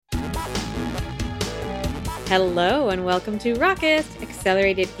Hello and welcome to Rocket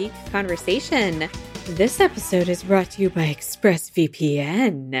Accelerated Geek Conversation. This episode is brought to you by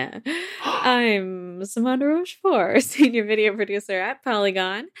ExpressVPN. I'm Samantha Rochefort, Senior Video Producer at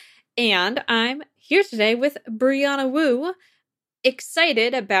Polygon, and I'm here today with Brianna Wu,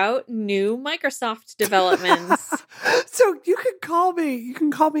 excited about new Microsoft developments. So you can call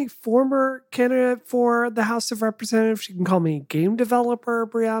me former candidate for the House of Representatives. You can call me game developer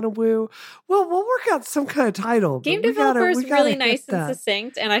Brianna Wu. Well, we'll work out some kind of title. Game developer is really nice and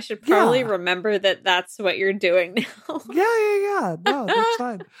succinct, and I should probably remember that that's what you're doing now. Yeah. No, that's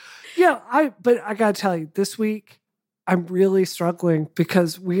fine. But I gotta tell you, this week I'm really struggling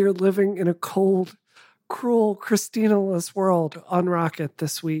because we are living in a cold, cruel, Christina-less world on Rocket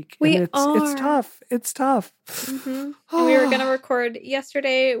this week. It's tough. It's tough. Mm-hmm. We were going to record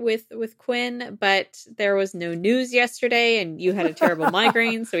yesterday with Quinn, but there was no news yesterday, and you had a terrible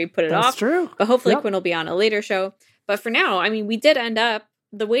migraine, so we put it off. That's true. But hopefully Quinn will be on a later show. But for now, I mean, the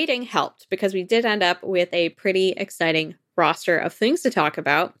waiting helped because we did end up with a pretty exciting roster of things to talk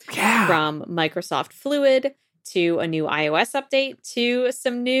about. Yeah. From Microsoft Fluid to a new iOS update, to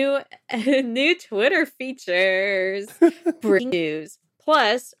some new Twitter features, breaking news,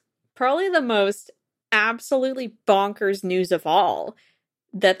 plus probably the most absolutely bonkers news of all,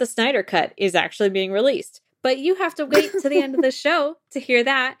 that the Snyder Cut is actually being released. But you have to wait to the end of the show to hear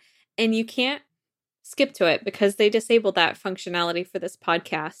that, and you can't skip to it because they disabled that functionality for this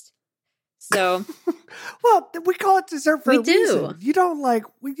podcast. So, well, we call it dessert for a reason. Do. You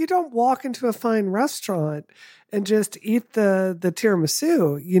don't walk into a fine restaurant and just eat the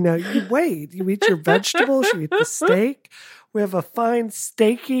tiramisu. You wait. You eat your vegetables. You eat the steak. We have a fine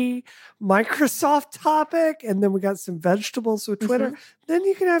steaky Microsoft topic, and then we got some vegetables with Twitter. Mm-hmm. Then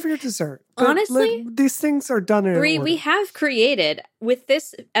you can have your dessert. But honestly, these things are done in order. We have created with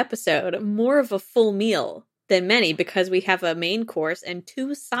this episode more of a full meal than many because we have a main course and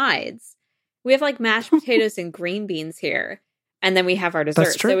two sides. We have like mashed potatoes and green beans here. And then we have our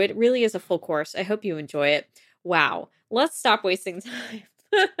dessert. So it really is a full course. I hope you enjoy it. Wow. Let's stop wasting time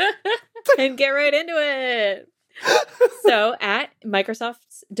and get right into it. So at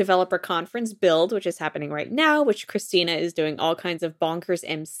Microsoft's developer conference Build, which is happening right now, which Christina is doing all kinds of bonkers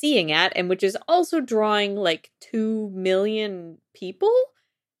emceeing at, and which is also drawing like 2 million people.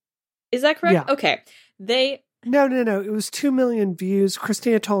 Is that correct? Yeah. Okay. No. It was 2 million views.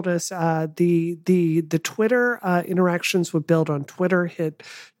 Christina told us the Twitter interactions with Build on Twitter hit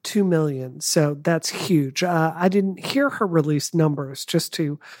 2 million. So that's huge. I didn't hear her release numbers just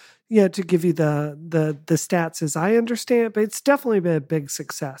to give you the stats as I understand, but it's definitely been a big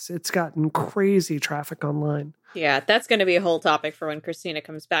success. It's gotten crazy traffic online. Yeah, that's going to be a whole topic for when Christina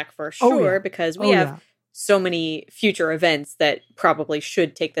comes back for sure, because we have so many future events that probably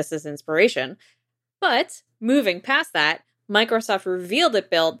should take this as inspiration. But moving past that, Microsoft revealed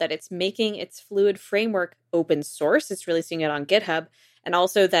at Build that it's making its Fluid framework open source. It's releasing it on GitHub, and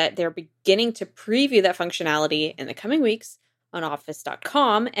also that they're beginning to preview that functionality in the coming weeks on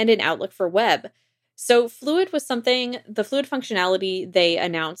Office.com and in Outlook for Web. So Fluid was the Fluid functionality they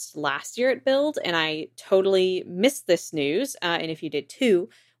announced last year at Build, and I totally missed this news. And if you did too,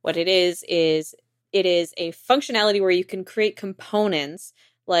 what it is it is a functionality where you can create components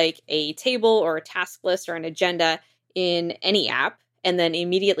like a table or a task list or an agenda in any app, and then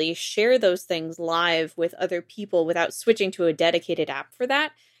immediately share those things live with other people without switching to a dedicated app for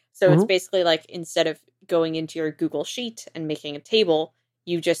that. So It's basically like instead of going into your Google Sheet and making a table,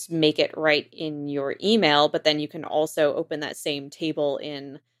 you just make it right in your email, but then you can also open that same table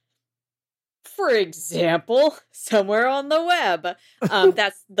in, for example, somewhere on the web.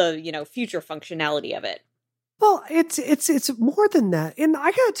 That's the, future functionality of it. Well, it's more than that. And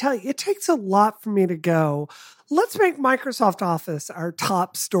I got to tell you, it takes a lot for me to go, let's make Microsoft Office our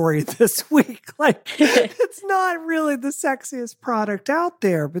top story this week. Like, it's not really the sexiest product out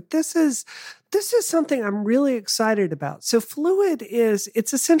there, but this is something I'm really excited about. So Fluid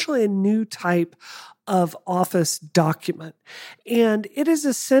it's essentially a new type of Office document. And it is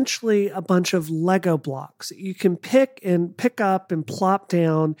essentially a bunch of Lego blocks you can pick up and plop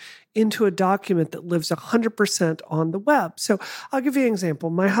down into a document that lives 100% on the web. So I'll give you an example.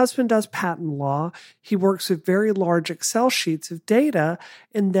 My husband does patent law. He works with very large Excel sheets of data,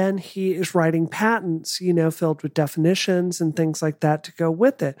 and then he is writing patents, filled with definitions and things like that to go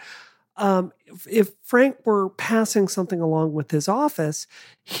with it. If Frank were passing something along with his office,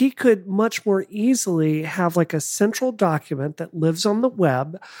 he could much more easily have like a central document that lives on the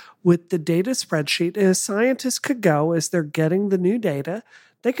web with the data spreadsheet. And a scientist could go as they're getting the new data,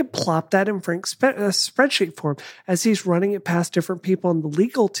 they could plop that in Frank's spreadsheet form. As he's running it past different people on the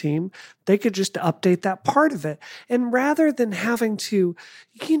legal team, they could just update that part of it. And rather than having to,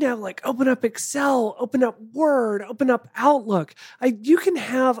 like open up Excel, open up Word, open up Outlook, you can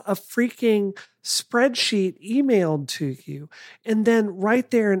have a freaking spreadsheet emailed to you. And then right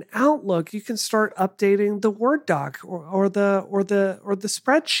there in Outlook, you can start updating the Word doc or the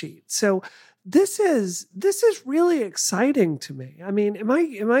spreadsheet. So this is really exciting to me. I mean, am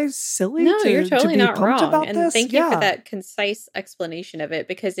I silly? No, you're totally not wrong. About and this? Thank you for that concise explanation of it,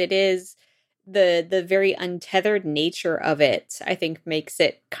 because it is the very untethered nature of it, I think, makes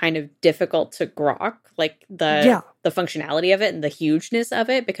it kind of difficult to grok, like the functionality of it and the hugeness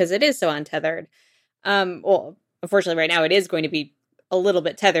of it, because it is so untethered. Well, unfortunately, right now it is going to be a little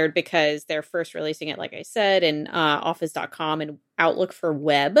bit tethered because they're first releasing it, like I said, in Office.com and Outlook for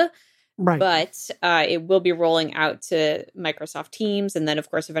web. Right. But it will be rolling out to Microsoft Teams and then, of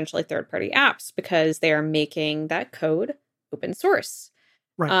course, eventually third-party apps, because they are making that code open source.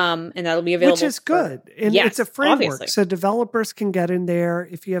 Right. And that'll be available. Which is good. And yes, it's a framework. Obviously. So developers can get in there.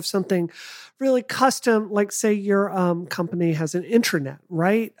 If you have something really custom, like say your company has an intranet,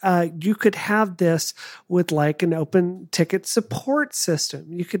 right? You could have this with like an open ticket support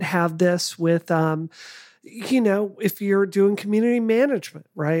system. You could have this with if you're doing community management,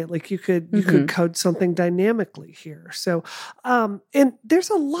 right? Like you could code something dynamically here. So, and there's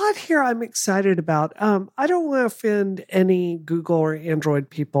a lot here I'm excited about. I don't want to offend any Google or Android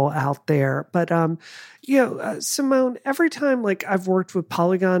people out there, but, Simone, every time like I've worked with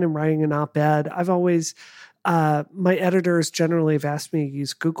Polygon and writing an op-ed, I've always, my editors generally have asked me to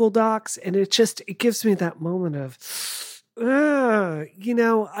use Google Docs, and it gives me that moment of, I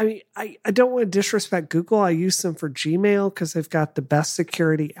don't want to disrespect Google. I use them for Gmail because they've got the best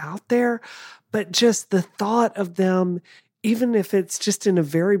security out there. But just the thought of them, even if it's just in a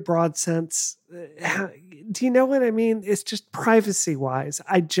very broad sense, do you know what I mean? It's just privacy wise.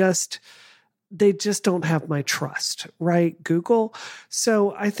 They just don't have my trust, right? Google.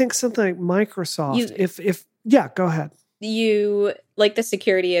 So I think something like Microsoft, go ahead. You like the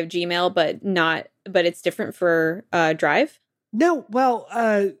security of Gmail, but it's different for Drive? No, well,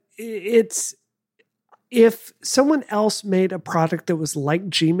 it's if someone else made a product that was like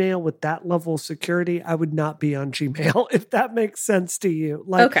Gmail with that level of security, I would not be on Gmail, if that makes sense to you.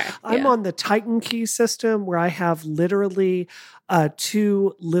 Like, okay, I'm on the Titan key system where I have literally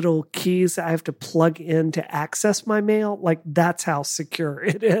 2 little keys I have to plug in to access my mail. Like, that's how secure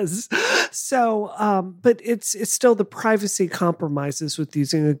it is. So, but it's still the privacy compromises with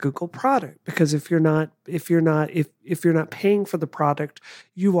using a Google product, because if you're not paying for the product,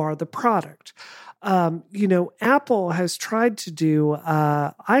 you are the product. Apple has tried to do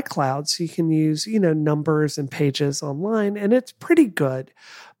iCloud, so you can use, numbers and pages online, and it's pretty good.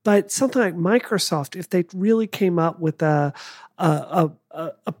 But something like Microsoft, if they really came up with a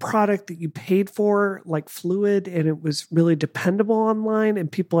product that you paid for, like Fluid, and it was really dependable online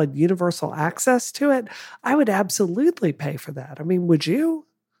and people had universal access to it, I would absolutely pay for that. I mean, would you?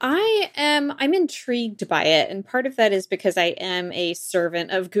 I'm intrigued by it. And part of that is because I am a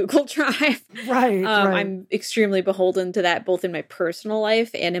servant of Google Drive. Right. I'm extremely beholden to that, both in my personal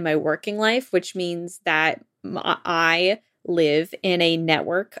life and in my working life, which means that I live in a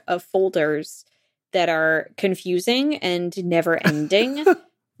network of folders that are confusing and never ending. Right.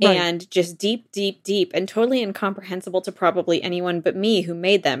 And just deep, deep, deep, and totally incomprehensible to probably anyone but me who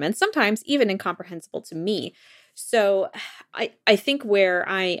made them. And sometimes even incomprehensible to me. So I think where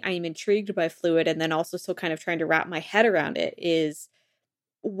I am intrigued by Fluid, and then also still kind of trying to wrap my head around it, is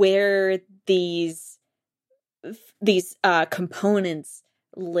where these components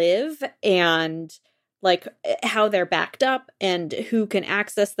live, and like how they're backed up and who can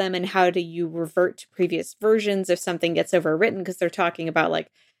access them, and how do you revert to previous versions if something gets overwritten, because they're talking about like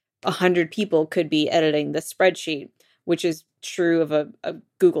 100 people could be editing the spreadsheet, which is true of a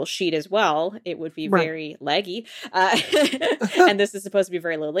Google Sheet as well. It would be very laggy. And this is supposed to be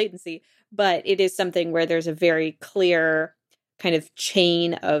very low latency, but it is something where there's a very clear kind of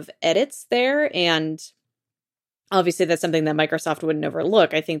chain of edits there. And obviously that's something that Microsoft wouldn't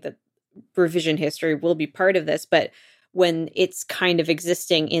overlook. I think that revision history will be part of this, but when it's kind of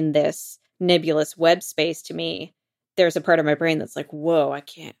existing in this nebulous web space, to me, there's a part of my brain that's like, whoa, I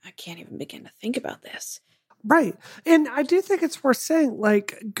can't even begin to think about this. Right. And I do think it's worth saying,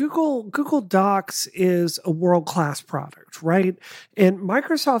 like, Google Docs is a world-class product, right? And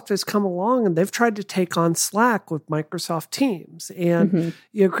Microsoft has come along and they've tried to take on Slack with Microsoft Teams. And,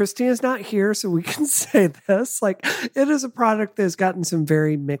 Christina's not here, so we can say this. Like, it is a product that has gotten some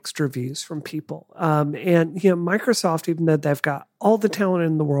very mixed reviews from people. And, Microsoft, even though they've got all the talent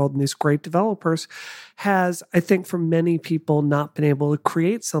in the world and these great developers has, I think, for many people, not been able to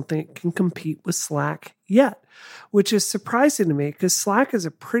create something that can compete with Slack yet, which is surprising to me because Slack is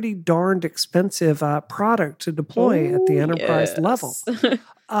a pretty darned expensive product to deploy at the enterprise level.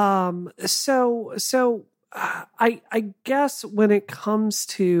 I guess when it comes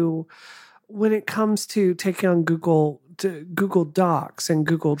to taking on Google Docs and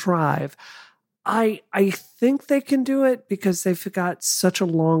Google Drive, I think they can do it because they've got such a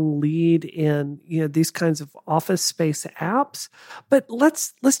long lead in these kinds of office space apps. But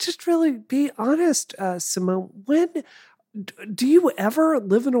let's just really be honest, Simone. When do you ever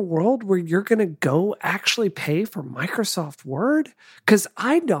live in a world where you're going to go actually pay for Microsoft Word? Because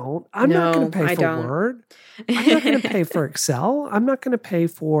I don't. I'm not going to pay for Word. I'm not going to pay for Excel. I'm not going to pay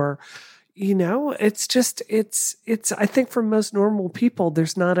for. It's I think for most normal people,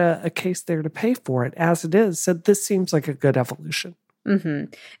 there's not a case there to pay for it as it is. So this seems like a good evolution. Mm-hmm.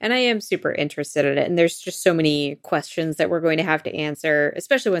 And I am super interested in it. And there's just so many questions that we're going to have to answer,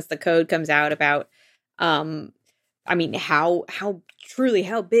 especially once the code comes out about, how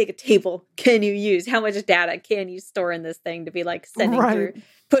big a table can you use? How much data can you store in this thing to be like sending through?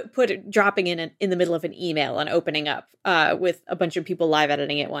 Dropping in the middle of an email and opening up with a bunch of people live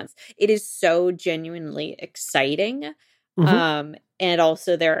editing at once. It is so genuinely exciting. Mm-hmm. And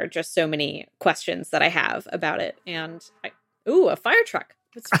also there are just so many questions that I have about it. And a fire truck.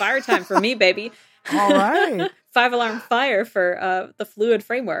 It's fire time for me, baby. All right. 5-alarm fire for the Fluid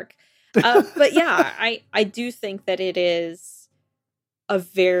framework. But yeah, I do think that it is a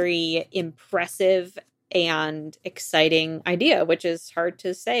very impressive and exciting idea, which is hard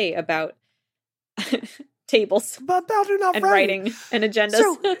to say about tables and writing and agendas.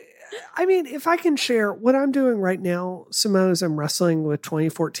 So, if I can share what I'm doing right now, Simone, is I'm wrestling with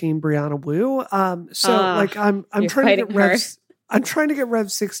 2014 Brianna Wu. I'm trying to get I'm trying to get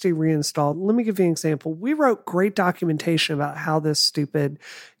Rev 60 reinstalled. Let me give you an example. We wrote great documentation about how this stupid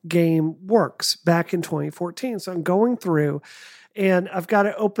game works back in 2014. So I'm going through and I've got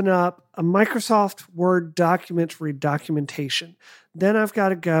to open up a Microsoft Word document to read documentation. Then I've got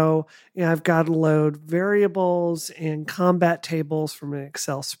to go and I've got to load variables and combat tables from an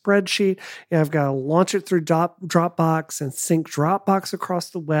Excel spreadsheet. And I've got to launch it through Dropbox and sync Dropbox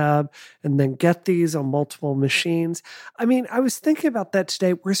across the web and then get these on multiple machines. I was thinking about that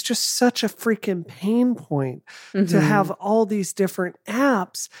today where it's just such a freaking pain point to have all these different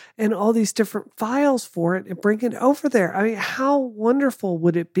apps and all these different files for it and bring it over there. How wonderful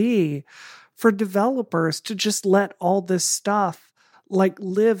would it be for developers to just let all this stuff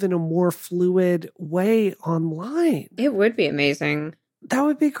live in a more fluid way online? It would be amazing. That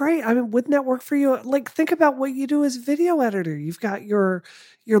would be great. Wouldn't that work for you? Think about what you do as a video editor. You've got your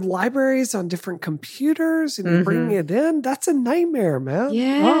libraries on different computers and you're bringing it in. That's a nightmare, man.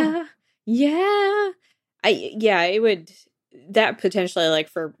 Yeah. Yeah. It would. That potentially,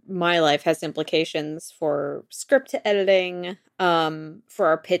 for my life, has implications for script editing, for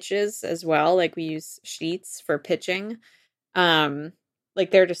our pitches as well. We use Sheets for pitching. There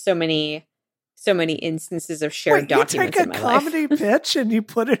are just so many instances of shared documents in my life. You take a comedy pitch and you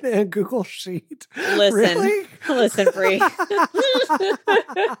put it in a Google Sheet. Listen, Brie.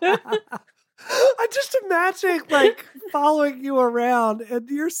 I just imagine following you around, and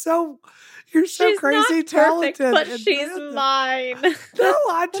you're so she's crazy not talented, perfect, but she's mine. No,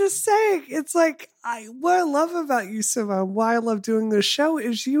 I'm just saying. It's what I love about you, Simone. Why I love doing this show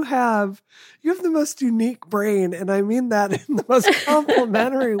is you have the most unique brain, and I mean that in the most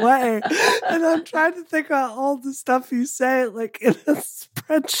complimentary way. And I'm trying to think about all the stuff you say, in a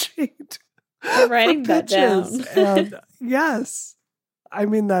spreadsheet. I'm writing that down. And yes, I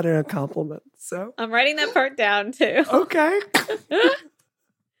mean that in a compliment. So I'm writing that part down too. Okay.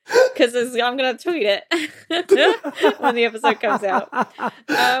 Because I'm going to tweet it when the episode comes out.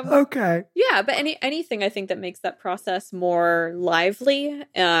 Okay. Yeah, but anything I think that makes that process more lively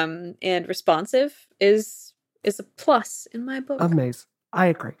and responsive is a plus in my book. Amazing. I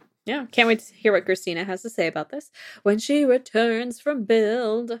agree. Yeah, can't wait to hear what Christina has to say about this when she returns from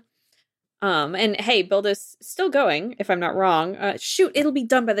Build. And hey, Build is still going, if I'm not wrong. It'll be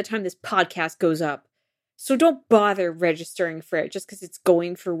done by the time this podcast goes up. So don't bother registering for it just because it's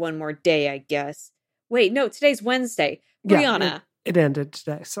going for one more day, I guess. Wait, no, today's Wednesday. Brianna. Yeah, it ended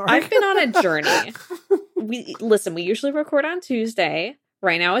today. Sorry. I've been on a journey. We usually record on Tuesday.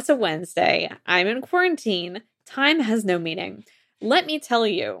 Right now it's a Wednesday. I'm in quarantine. Time has no meaning. Let me tell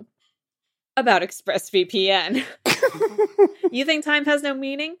you about ExpressVPN. You think time has no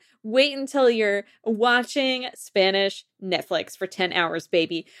meaning? Wait until you're watching Spanish Netflix for 10 hours,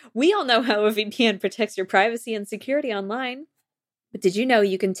 baby. We all know how a VPN protects your privacy and security online. But did you know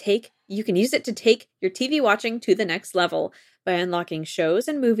you can use it to take your TV watching to the next level by unlocking shows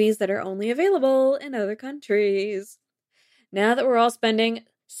and movies that are only available in other countries? Now that we're all spending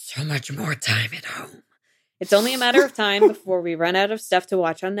so much more time at home, it's only a matter of time before we run out of stuff to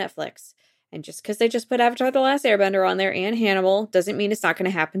watch on Netflix. And just because they just put Avatar: The Last Airbender on there and Hannibal doesn't mean it's not going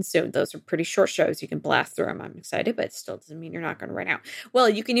to happen soon. Those are pretty short shows. You can blast through them. I'm excited, but it still doesn't mean you're not going to run out. Well,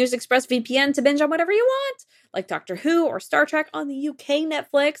 you can use ExpressVPN to binge on whatever you want, like Doctor Who or Star Trek on the UK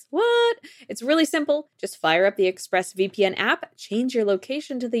Netflix. What? It's really simple. Just fire up the ExpressVPN app, change your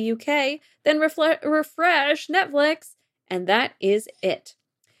location to the UK, then refresh Netflix, and that is it.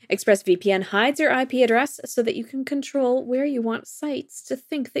 ExpressVPN hides your IP address so that you can control where you want sites to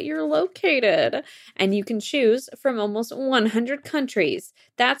think that you're located. And you can choose from almost 100 countries.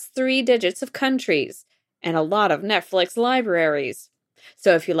 That's 3 digits of countries. And a lot of Netflix libraries.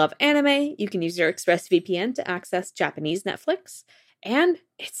 So if you love anime, you can use your ExpressVPN to access Japanese Netflix. And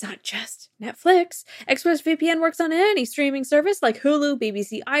it's not just Netflix. ExpressVPN works on any streaming service like Hulu,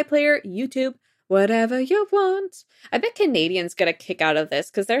 BBC iPlayer, YouTube, whatever you want. I bet Canadians get a kick out of this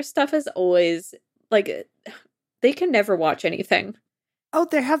because their stuff is always, like, they can never watch anything. Oh,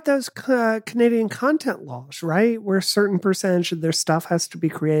 they have those Canadian content laws, right? Where a certain percentage of their stuff has to be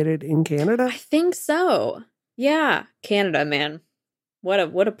created in Canada? I think so. Yeah. Canada, man. What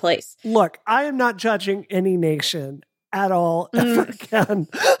a place. Look, I am not judging any nation at all ever again.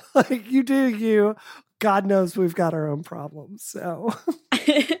 Like, you do you. God knows we've got our own problems, so...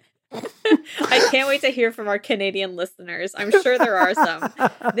 I can't wait to hear from our Canadian listeners. I'm sure there are some.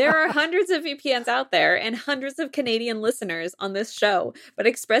 There are hundreds of VPNs out there and hundreds of Canadian listeners on this show. But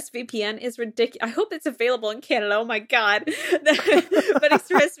ExpressVPN is ridiculous. I hope it's available in Canada. Oh my God. But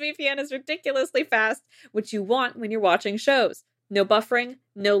ExpressVPN is ridiculously fast, which you want when you're watching shows. No buffering,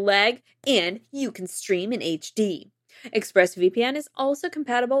 no lag, and you can stream in HD. ExpressVPN is also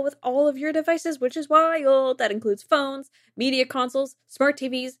compatible with all of your devices, which is wild. That includes phones, media consoles, smart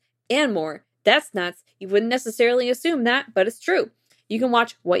TVs, and more. That's nuts. You wouldn't necessarily assume that, but it's true. You can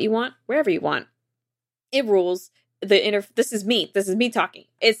watch what you want, wherever you want. It rules. This is me talking.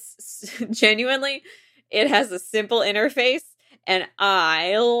 It's genuinely, it has a simple interface, and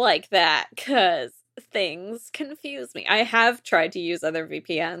I like that because things confuse me. I have tried to use other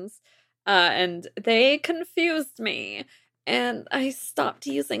VPNs, and they confused me, and I stopped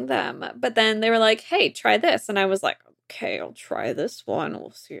using them. But then they were like, hey, try this. And I was like, okay, I'll try this one.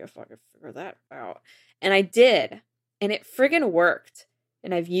 We'll see if I can figure that out. And I did. And it friggin' worked.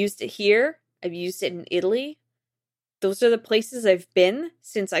 And I've used it here. I've used it in Italy. Those are the places I've been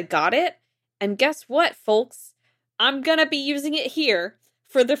since I got it. And guess what, folks? I'm gonna be using it here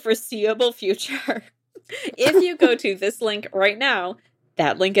for the foreseeable future. If you go to this link right now,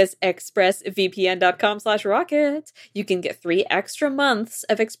 that link is expressvpn.com/rocket. You can get 3 extra months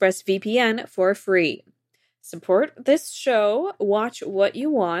of ExpressVPN for free. Support this show, watch what you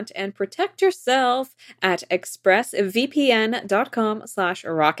want, and protect yourself at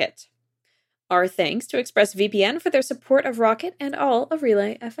expressvpn.com/rocket. Our thanks to ExpressVPN for their support of Rocket and all of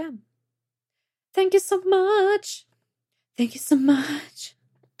Relay FM. Thank you so much. Thank you so much.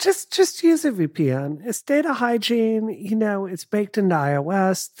 Just use a VPN. It's data hygiene. You know, it's baked into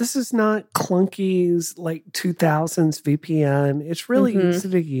iOS. This is not clunky's like 2000s VPN. It's really easy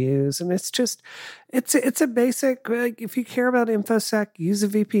to use. And it's a basic, like, if you care about InfoSec, use a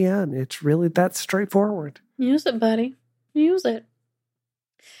VPN. It's really that straightforward. Use it, buddy. Use it.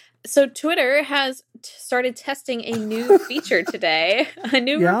 So Twitter has started testing a new feature today, a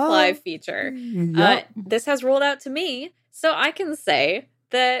new reply feature. This has rolled out to me, so I can say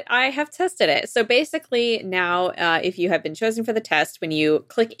that I have tested it. So basically now, if you have been chosen for the test, when you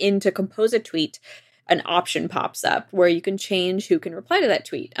click in to compose a tweet, an option pops up where you can change who can reply to that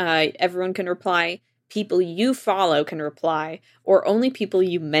tweet. Everyone can reply, people you follow can reply, or only people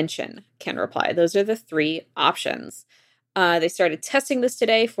you mention can reply. Those are the 3 options. They started testing this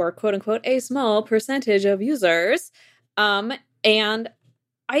today for quote unquote a small percentage of users. And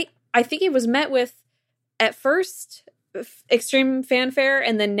I think it was met with, at first, extreme fanfare,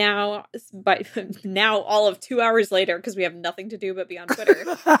 and then now all of 2 hours later, because we have nothing to do but be on Twitter,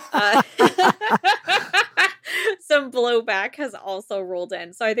 some blowback has also rolled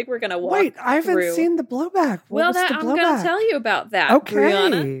in. So I think we're going to walk Wait, I haven't seen the blowback. I'm going to tell you about that. Okay.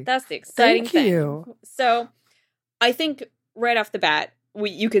 Brianna. That's the exciting thing. Thank you. So I think right off the bat,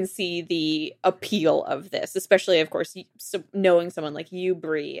 you can see the appeal of this, especially, of course, knowing someone like you,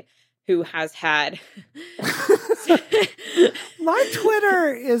 Brie, who has had my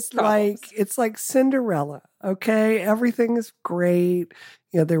Twitter is problems. It's like Cinderella. Okay, everything is great.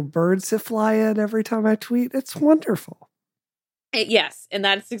 You know, there are birds that fly in every time I tweet. It's wonderful. Yes, and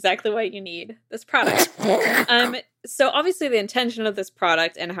that's exactly what you need, this product. So obviously the intention of this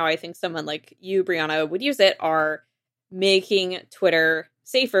product and how I think someone like you, Brianna, would use it are making Twitter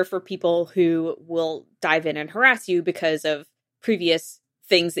safer for people who will dive in and harass you because of previous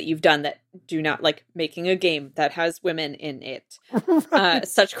things that you've done that do not, like making a game that has women in it. Right.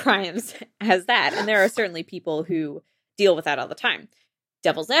 Such crimes as that. And there are certainly people who deal with that all the time.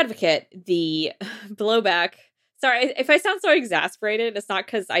 Devil's advocate, the blowback. Sorry, if I sound so exasperated, it's not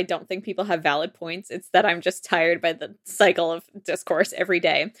because I don't think people have valid points. It's that I'm just tired by the cycle of discourse every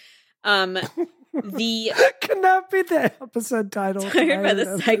day. The Can that be the episode title? Tired by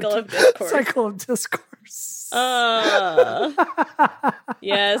the cycle of discourse. Cycle of discourse.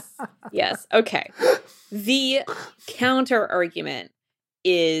 Yes. Okay. The counter argument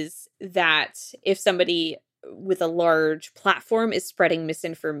is that if somebody with a large platform is spreading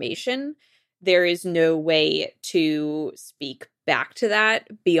misinformation, there is no way to speak back to that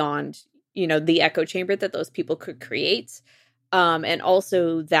beyond, the echo chamber that those people could create. And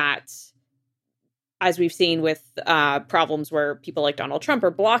also that, as we've seen with problems where people like Donald Trump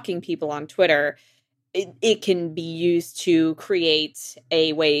are blocking people on Twitter, it can be used to create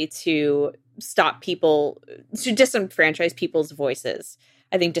a way to stop people, to disenfranchise people's voices.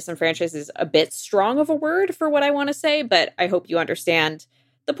 I think disenfranchise is a bit strong of a word for what I want to say, but I hope you understand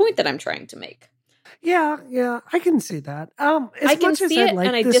the point that I'm trying to make. Yeah, I can see that. I can see it,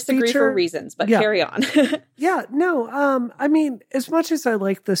 and I disagree for reasons, but carry on. I mean, as much as I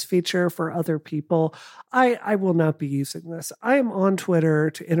like this feature for other people, I will not be using this. I am on Twitter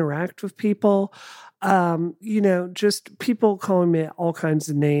to interact with people. Just people calling me all kinds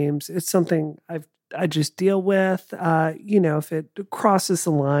of names. It's something I just deal with. If it crosses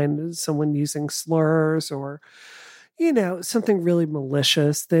the line, someone using slurs or something really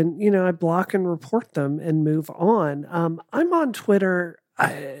malicious, then, I block and report them and move on. I'm on Twitter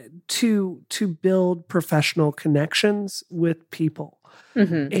to build professional connections with people.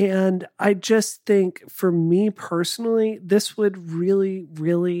 Mm-hmm. And I just think for me personally, this would really,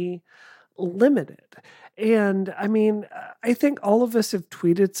 really limit it. And I mean, I think all of us have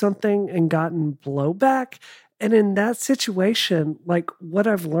tweeted something and gotten blowback. And in that situation, like what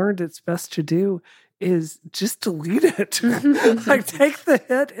I've learned it's best to do is just delete it. Like take the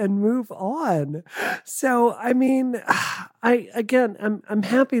hit and move on. So, I mean, I'm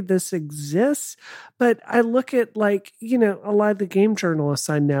happy this exists, but I look at a lot of the game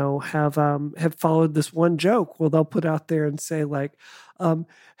journalists I know have followed this one joke. Well, they'll put out there and say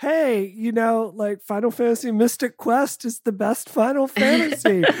hey, Final Fantasy Mystic Quest is the best Final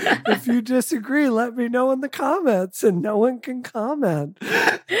Fantasy. If you disagree, let me know in the comments, and no one can comment.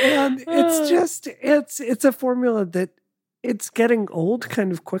 And it's just, it's a formula that it's getting old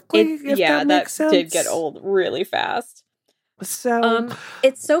kind of quickly. That makes sense. Did get old really fast. So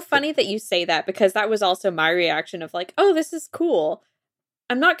it's so funny that you say that, because that was also my reaction of like, oh, this is cool.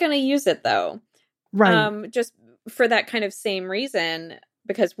 I'm not going to use it though. Right. Just for that kind of same reason,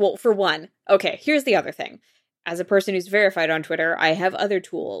 because, well, for one, okay, here's the other thing. As a person who's verified on Twitter, I have other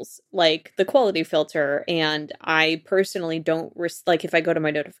tools like the quality filter, and I personally don't, if I go to my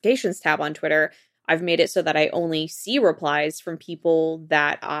notifications tab on Twitter, I've made it so that I only see replies from people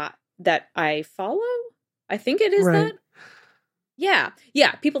that I follow. I think it is right. That.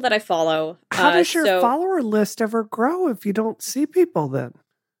 Yeah, people that I follow. How does your follower list ever grow if you don't see people then?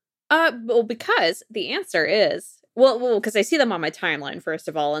 Well, because the answer is, because I see them on my timeline, first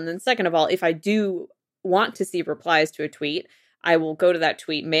of all. And then second of all, if I do want to see replies to a tweet, I will go to that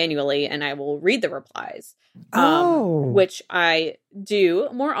tweet manually and I will read the replies. Which I do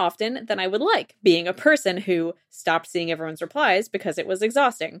more often than I would like, being a person who stopped seeing everyone's replies because it was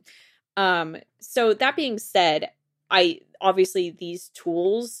exhausting. So that being said, obviously these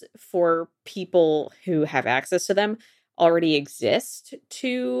tools for people who have access to them already exist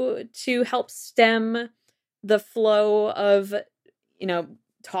to help stem the flow of,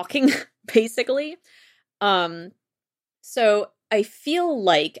 talking basically. So I feel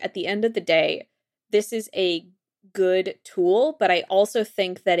like at the end of the day, this is a good tool, but I also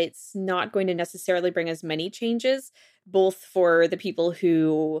think that it's not going to necessarily bring as many changes, both for the people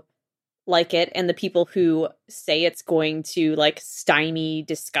who like it and the people who say it's going to stymie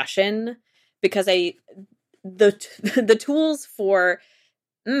discussion, because the tools for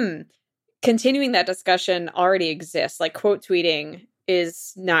continuing that discussion already exist. Like quote tweeting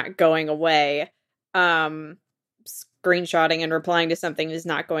is not going away. Screenshotting and replying to something is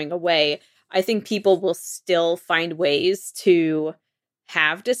not going away. I think people will still find ways to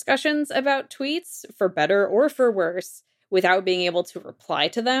have discussions about tweets, for better or for worse, without being able to reply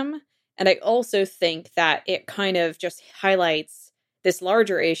to them. And I also think that it kind of just highlights this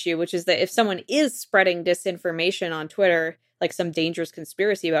larger issue, which is that if someone is spreading disinformation on Twitter, like some dangerous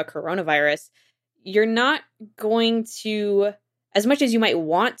conspiracy about coronavirus, you're not going to, as much as you might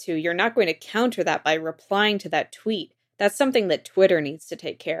want to, you're not going to counter that by replying to that tweet. That's something that Twitter needs to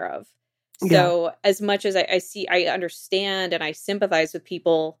take care of. So as much as I understand and I sympathize with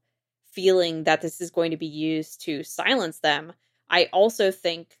people feeling that this is going to be used to silence them, I also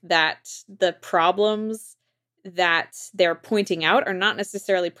think that the problems that they're pointing out are not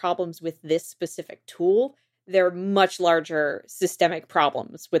necessarily problems with this specific tool. They're much larger systemic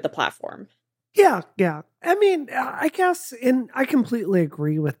problems with the platform. Yeah. I mean, I guess, and I completely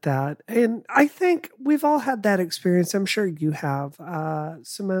agree with that. And I think we've all had that experience. I'm sure you have,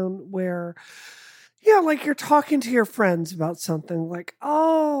 Simone, where, like you're talking to your friends about something like,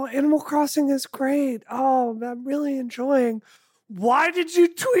 oh, Animal Crossing is great. Oh, I'm really enjoying. Why did you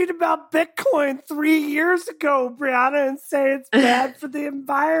tweet about Bitcoin 3 years ago, Brianna, and say it's bad for the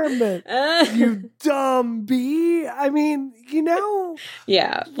environment? You dumb bee. I mean,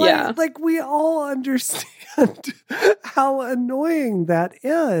 Yeah. Like we all understand how annoying that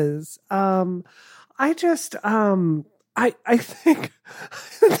is. I think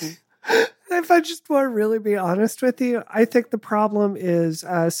if I just want to really be honest with you, I think the problem is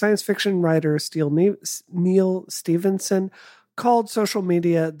science fiction writer Neil Stephenson called social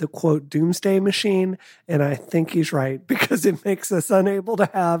media the, quote, doomsday machine. And I think he's right, because it makes us unable to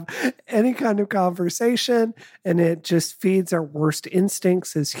have any kind of conversation, and it just feeds our worst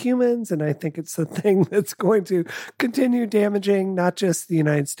instincts as humans. And I think it's the thing that's going to continue damaging not just the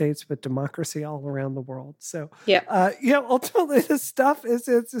United States, but democracy all around the world. So, ultimately this stuff is,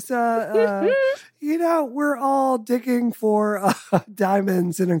 we're all digging for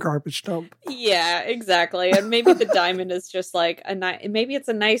diamonds in a garbage dump. Yeah, exactly. And maybe the diamond is just like maybe it's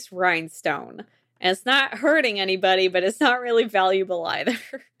a nice rhinestone, and it's not hurting anybody, but it's not really valuable either.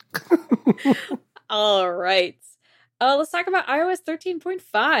 All right. Let's talk about iOS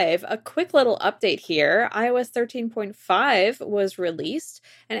 13.5. A quick little update here. iOS 13.5 was released,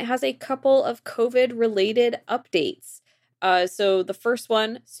 and it has a couple of COVID-related updates. So the first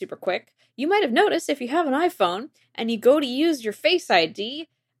one, super quick. You might have noticed if you have an iPhone and you go to use your Face ID,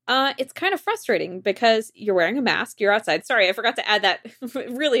 it's kind of frustrating because you're wearing a mask, you're outside. Sorry, I forgot to add that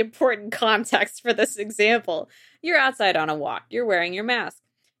really important context for this example. You're outside on a walk, you're wearing your mask.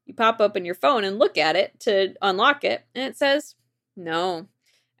 You pop open your phone and look at it to unlock it, and it says, no.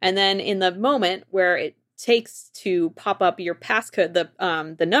 And then in the moment where it takes to pop up your passcode,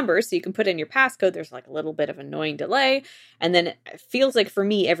 the number, so you can put in your passcode, there's like a little bit of annoying delay. And then it feels like for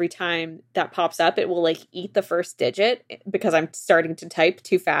me, every time that pops up, it will like eat the first digit because I'm starting to type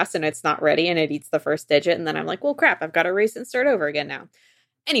too fast and it's not ready, and it eats the first digit. And then I'm like, well, crap, I've got to erase and start over again now.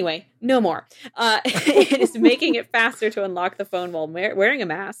 Anyway, no more. It is making it faster to unlock the phone while wearing a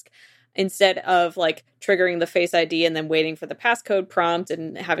mask, instead of like triggering the Face ID and then waiting for the passcode prompt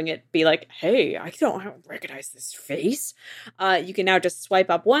and having it be like, hey, I don't recognize this face. You can now just swipe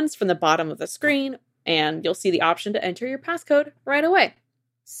up once from the bottom of the screen and you'll see the option to enter your passcode right away.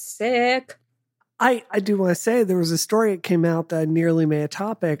 Sick. I do want to say there was a story that came out that nearly made a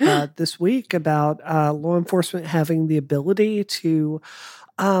topic this week about law enforcement having the ability to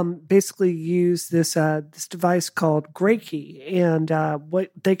basically use this device called Gray Key. And what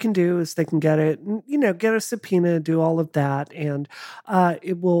they can do is they can get it, get a subpoena, do all of that. And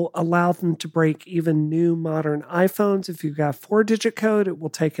it will allow them to break even new modern iPhones. If you've got a 4-digit code, it will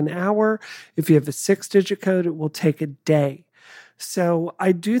take an hour. If you have a 6-digit code, it will take a day. So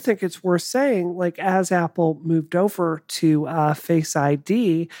I do think it's worth saying, like, as Apple moved over to Face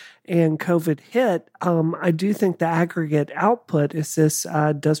ID and COVID hit, I do think the aggregate output is this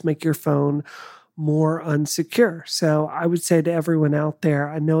does make your phone more unsecure. So I would say to everyone out there,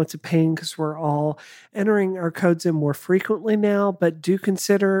 I know it's a pain because we're all entering our codes in more frequently now, but do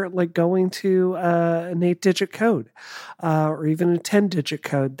consider like going to an 8-digit code or even a 10-digit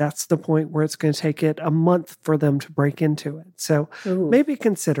code. That's the point where it's going to take it a month for them to break into it. So maybe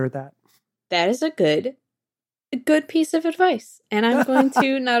consider that. That is a good piece of advice. And I'm going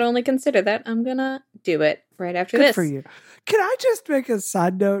to not only consider that, I'm going to do it right after this. Good for you. Can I just make a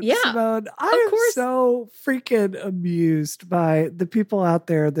side note, Simone? I am so freaking amused by the people out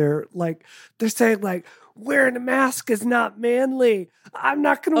there. They're saying like, wearing a mask is not manly. I'm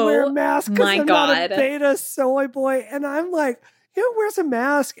not going to wear a mask because I'm not a beta soy boy. And I'm like, who wears a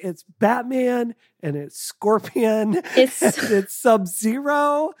mask? It's Batman and it's Scorpion and it's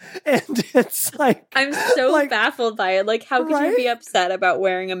Sub-Zero. And it's like, I'm so baffled by it. Like, how could you be upset about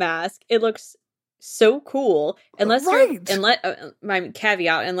wearing a mask? It looks so cool. Unless right. my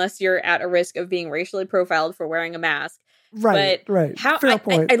caveat, unless you're at a risk of being racially profiled for wearing a mask. Right, but right. How Fair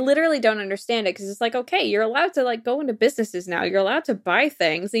point. I literally don't understand it because it's like, okay, you're allowed to like go into businesses now. You're allowed to buy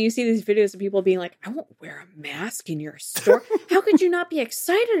things, and you see these videos of people being like, "I won't wear a mask in your store." How could you not be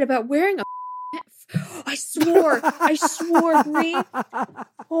excited about wearing a? I swore, Bree.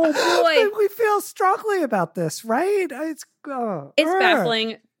 Oh boy, we feel strongly about this, right? It's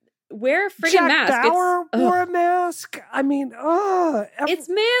baffling. Wear a friggin' Jack mask. Bauer wore a mask. I mean, it's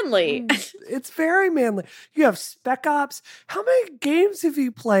manly. It's very manly. You have Spec Ops. How many games have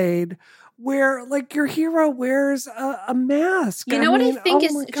you played where like your hero wears a mask? You know what I think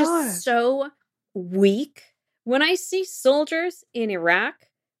is just so weak? When I see soldiers in Iraq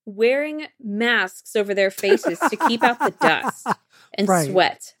wearing masks over their faces to keep out the dust and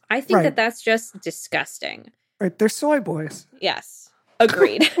sweat. I think that that's just disgusting. Right, they're soy boys. Yes.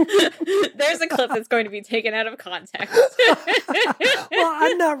 Agreed. There's a clip that's going to be taken out of context. Well,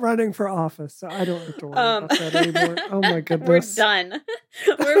 I'm not running for office, so I don't have to worry about that anymore. Oh my goodness. We're done.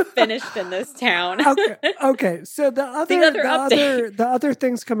 We're finished in this town. Okay. So the other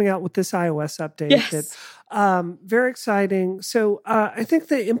things coming out with this iOS update. Yes. Very exciting. So I think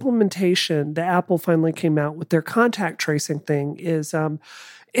the implementation that Apple finally came out with their contact tracing thing is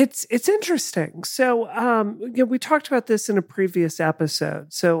it's interesting. So we talked about this in a previous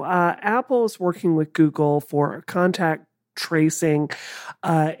episode. So Apple is working with Google for a contact tracing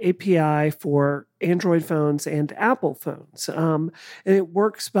API for Android phones and Apple phones. And it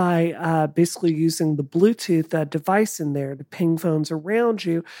works by basically using the Bluetooth device in there to ping phones around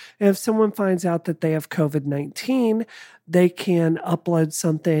you. And if someone finds out that they have COVID-19, they can upload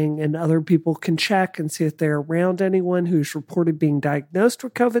something and other people can check and see if they're around anyone who's reported being diagnosed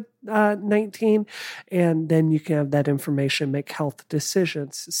with COVID-19. And then you can have that information, make health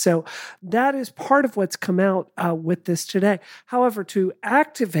decisions. So that is part of what's come out with this today. However, to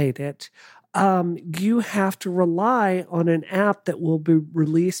activate it, you have to rely on an app that will be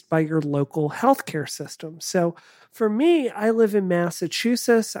released by your local healthcare system. So for me, I live in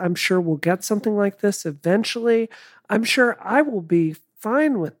Massachusetts. I'm sure we'll get something like this eventually. I'm sure I will be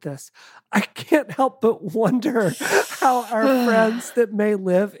fine with this. I can't help but wonder how our friends that may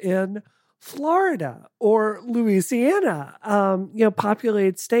live in Florida or Louisiana,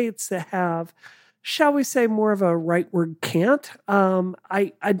 populated states that have, shall we say, more of a rightward cant.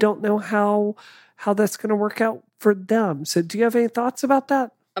 I don't know how that's going to work out for them. So do you have any thoughts about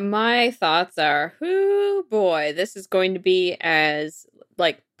that? My thoughts are, oh boy, this is going to be as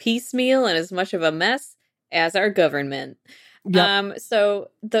like piecemeal and as much of a mess as our government. Yep.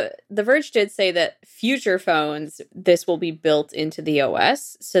 So the Verge did say that future phones, this will be built into the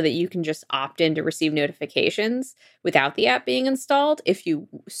OS so that you can just opt in to receive notifications without the app being installed if you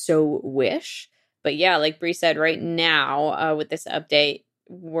so wish. But yeah, like Bree said, right now with this update,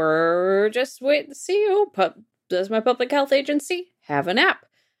 we're just waiting to see, does my public health agency have an app?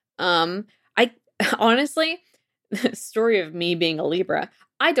 I honestly, story of me being a Libra,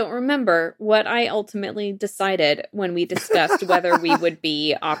 I don't remember what I ultimately decided when we discussed whether we would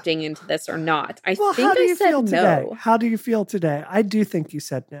be opting into this or not. I think I said no. Today? How do you feel today? I do think you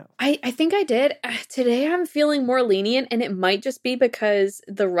said no. I think I did. Today I'm feeling more lenient, and it might just be because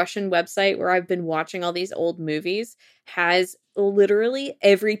the Russian website where I've been watching all these old movies has literally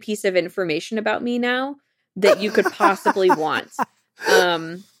every piece of information about me now that you could possibly want.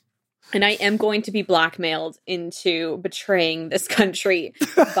 And I am going to be blackmailed into betraying this country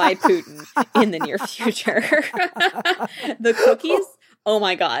by Putin in the near future. The cookies? Oh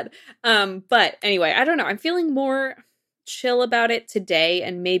my God. But anyway, I don't know. I'm feeling more chill about it today.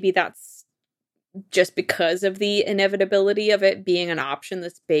 And maybe that's just because of the inevitability of it being an option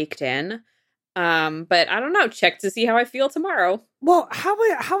that's baked in. But I don't know. Check to see how I feel tomorrow. Well,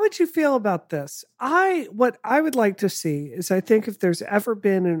 how would you feel about this? What I would like to see is, I think if there's ever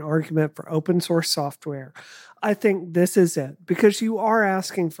been an argument for open source software, I think this is it, because you are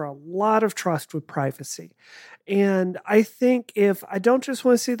asking for a lot of trust with privacy. And I think if I don't just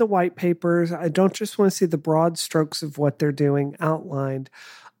want to see the white papers, I don't just want to see the broad strokes of what they're doing outlined,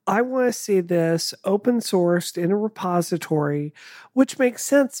 I want to see this open sourced in a repository, which makes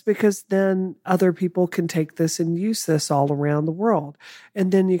sense because then other people can take this and use this all around the world.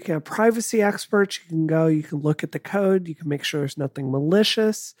 And then you can have privacy experts. You can look at the code. You can make sure there's nothing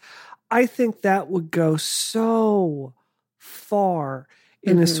malicious. I think that would go so far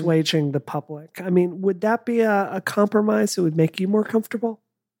in assuaging the public. I mean, would that be a compromise that would make you more comfortable?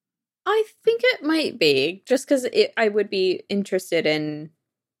 I think it might be, just because I would be interested in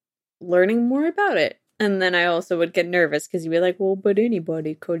learning more about it. And then I also would get nervous because you'd be like, well, but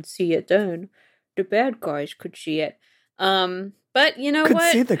anybody could see it then. the bad guys could see it. But you know could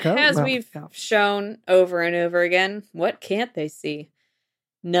what? See the code. As we've shown over and over again, what can't they see?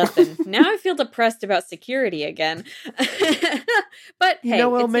 Nothing. Now I feel depressed about security again. But hey, you know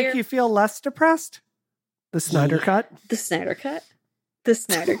what'll make you feel less depressed? The Snyder Cut. The Snyder Cut. The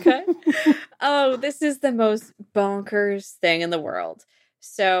Snyder Cut. Oh, this is the most bonkers thing in the world.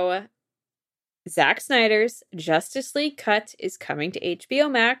 So, Zack Snyder's Justice League cut is coming to HBO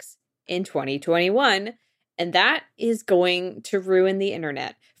Max in 2021. And that is going to ruin the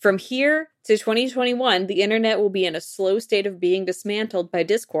internet. From here to 2021, the internet will be in a slow state of being dismantled by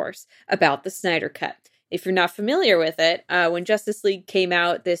discourse about the Snyder Cut. If you're not familiar with it, when Justice League came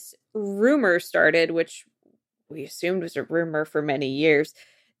out, this rumor started, which we assumed was a rumor for many years,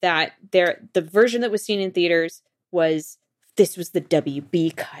 that the version that was seen in theaters was this was the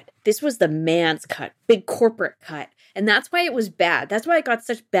WB cut. This was the man's cut, big corporate cut. And that's why it was bad. That's why it got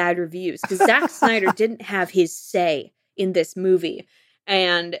such bad reviews, because Zack Snyder didn't have his say in this movie.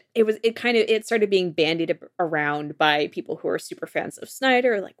 And it started being bandied around by people who are super fans of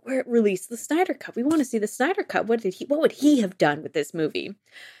Snyder, like, where it released the Snyder Cut. We want to see the Snyder Cut. What would he have done with this movie?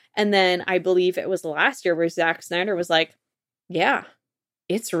 And then I believe it was last year where Zack Snyder was like, yeah,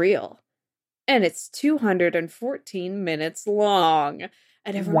 it's real. And it's 214 minutes long.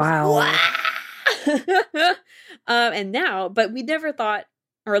 And everyone's wow. And now, but we never thought,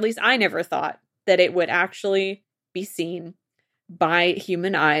 or at least I never thought, that it would actually be seen by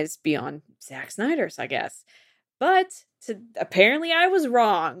human eyes beyond Zack Snyder's, I guess. But apparently I was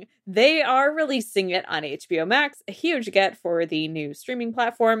wrong. They are releasing it on HBO Max, a huge get for the new streaming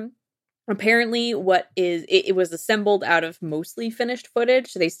platform. Apparently it was assembled out of mostly finished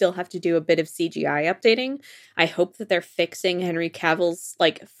footage, so they still have to do a bit of CGI updating. I hope that they're fixing Henry Cavill's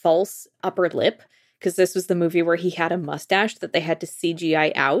false upper lip, because this was the movie where he had a mustache that they had to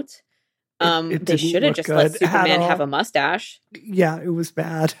CGI out. They should have just let Superman have a mustache. Yeah, it was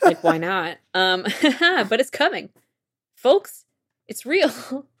bad. Why not? But it's coming. Folks, it's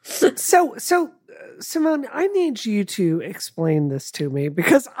real. So Simone, I need you to explain this to me,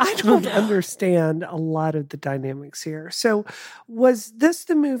 because I don't understand a lot of the dynamics here. So was this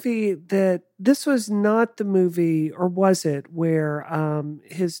the movie this was not the movie, or was it, where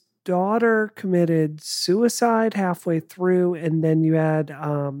his daughter committed suicide halfway through, and then you had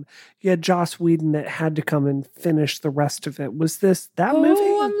Joss Whedon that had to come and finish the rest of it? Was this that movie?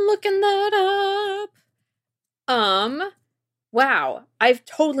 Oh, I'm looking that up. Wow, I've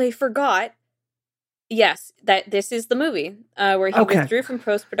totally forgot. Yes, that this is the movie where he withdrew from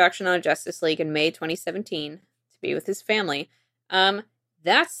post-production on Justice League in May 2017 to be with his family.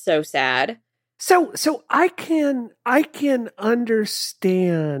 That's so sad. So I can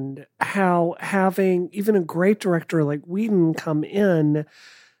understand how having even a great director like Whedon come in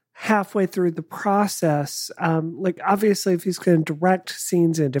halfway through the process, obviously if he's going to direct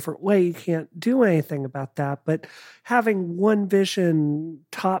scenes in a different way, you can't do anything about that. But having one vision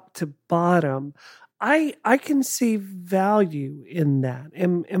top to bottom, I can see value in that.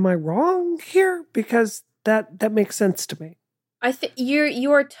 Am I wrong here? Because that makes sense to me. I think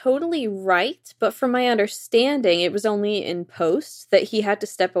you are totally right, but from my understanding, it was only in post that he had to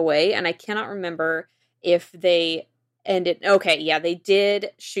step away, and I cannot remember if they ended. Okay, yeah, they did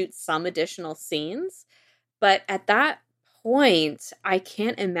shoot some additional scenes, but at that point, I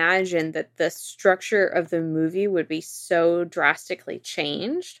can't imagine that the structure of the movie would be so drastically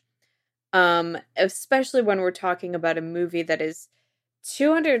changed. Especially when we're talking about a movie that is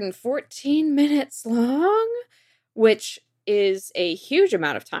 214 minutes long, which is a huge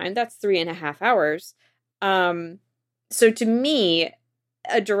amount of time. That's 3.5 hours. So to me,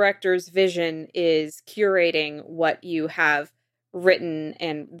 a director's vision is curating what you have written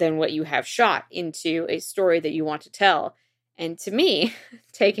and then what you have shot into a story that you want to tell. And to me,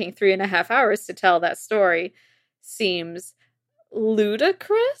 taking 3.5 hours to tell that story seems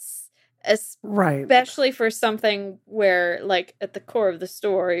ludicrous. Especially for something where, at the core of the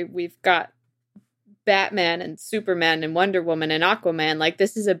story, we've got Batman and Superman and Wonder Woman and Aquaman.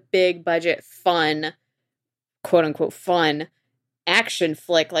 This is a big budget, fun, quote unquote, fun action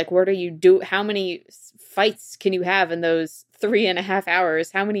flick. What do you do? How many fights can you have in those 3.5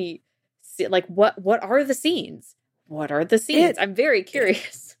 hours? How many, what are the scenes? What are the scenes? I'm very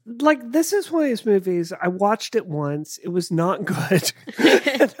curious. This is one of these movies, I watched it once. It was not good.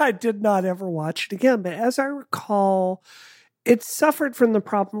 And I did not ever watch it again. But as I recall, it suffered from the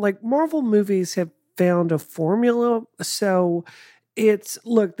problem. Marvel movies have found a formula. So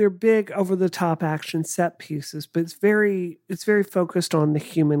They're big over the top action set pieces, but it's very focused on the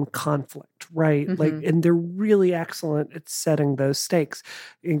human conflict, right? Mm-hmm. And they're really excellent at setting those stakes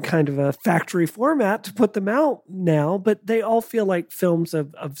in kind of a factory format to put them out now, but they all feel like films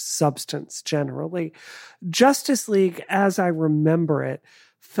of substance generally. Justice League, as I remember it,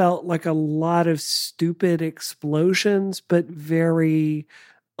 felt like a lot of stupid explosions, but very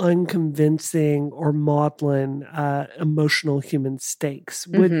unconvincing or maudlin emotional human stakes.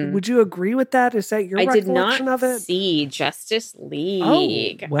 Would you agree with that? Is that your recollection of it? I did not see Justice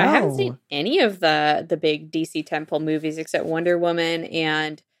League. Oh, wow. I haven't seen any of the big DC tentpole movies except Wonder Woman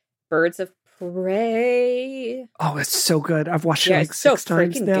and Birds of Prey. Oh, it's so good. I've watched it like 6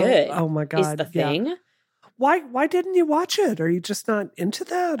 times now. Good. Oh my God. Is the thing. Why didn't you watch it? Are you just not into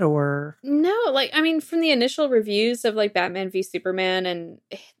that, or? No, from the initial reviews of like Batman v Superman and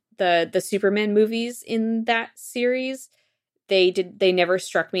the Superman movies in that series, they never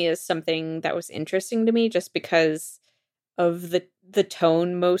struck me as something that was interesting to me just because of the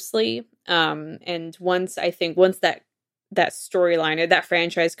tone mostly. And once that storyline or that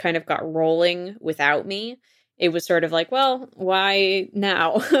franchise kind of got rolling without me, it was sort of like, well, why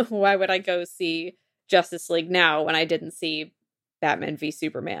now? Why would I go see Justice League now when I didn't see Batman v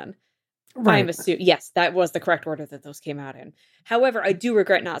Superman? Right. I'm assuming, yes, that was the correct order that those came out in. However, I do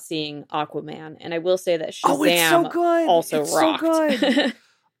regret not seeing Aquaman, and I will say that Shazam also rocked. So good.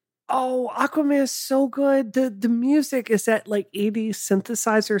 Oh, Aquaman is so good. The music is that like 80s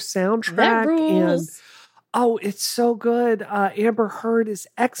synthesizer soundtrack. That rules. And oh, it's so good. Amber Heard is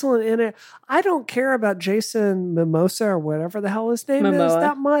excellent in it. I don't care about Jason Momoa or whatever the hell his name is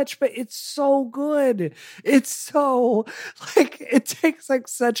that much, but it's so good. It's so it takes like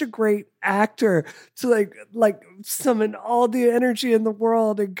such a great actor to like summon all the energy in the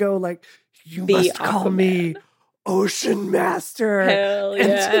world and go like, you must call me Ocean Master. Hell yeah.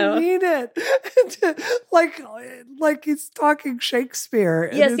 And to mean it. And to, like he's talking Shakespeare.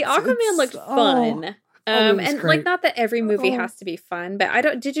 Yes, the Aquaman looked fun. And great. Not that every movie has to be fun,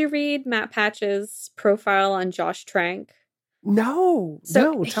 but did you read Matt Patch's profile on Josh Trank? No,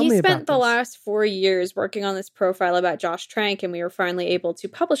 tell me about He spent this. the last 4 years working on this profile about Josh Trank, and we were finally able to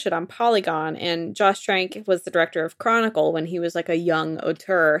publish it on Polygon. And Josh Trank was the director of Chronicle when he was like a young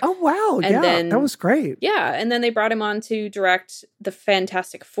auteur. Oh, wow. And then, that was great. Yeah. And then they brought him on to direct the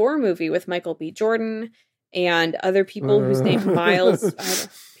Fantastic Four movie with Michael B. Jordan and other people whose names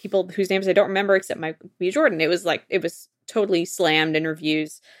people whose names I don't remember except Michael B. Jordan. It was totally slammed in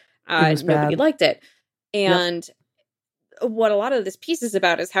reviews. Nobody liked it. And what a lot of this piece is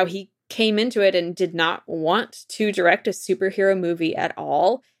about is how he came into it and did not want to direct a superhero movie at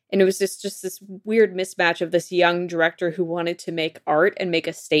all. And it was just this weird mismatch of this young director who wanted to make art and make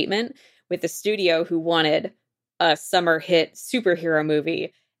a statement with a studio who wanted a summer hit superhero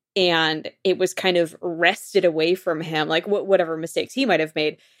movie. And it was kind of wrested away from him, like whatever mistakes he might have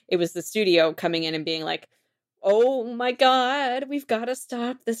made. It was the studio coming in and being like, oh my God, we've got to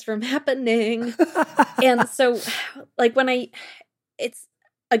stop this from happening. And so it's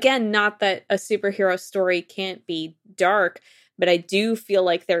again, not that a superhero story can't be dark, but I do feel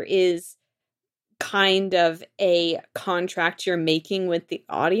like there is kind of a contract you're making with the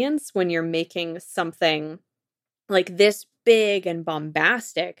audience when you're making something like this big and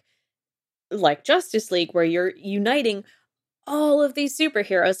bombastic, like Justice League, where you're uniting all of these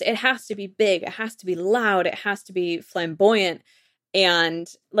superheroes. It has to be big, it has to be loud, it has to be flamboyant.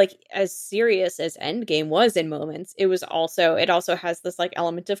 And like as serious as Endgame was in moments, it also has this like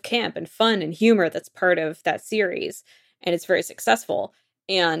element of camp and fun and humor that's part of that series, and it's very successful.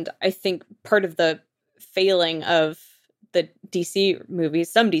 And I think part of the failing of the DC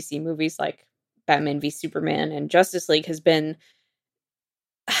movies, some DC movies like Batman v Superman and Justice League, has been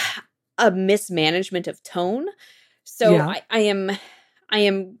a mismanagement of tone. So I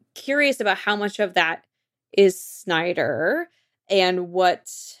am curious about how much of that is Snyder and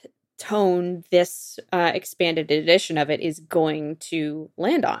what tone this expanded edition of it is going to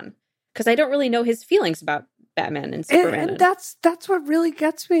land on. Because I don't really know his feelings about Batman and Superman. And that's what really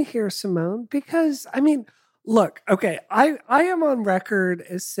gets me here, Simone. Because, I mean, look, okay, I am on record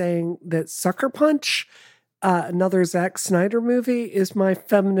as saying that Sucker Punch, another Zack Snyder movie, is my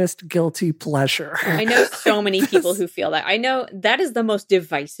feminist guilty pleasure. I know so many people who feel that. I know that is the most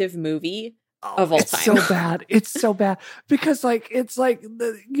divisive movie of all time. It's so bad. It's so bad because it's like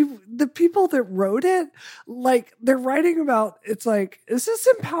the people that wrote it, like they're writing about, it's like, is this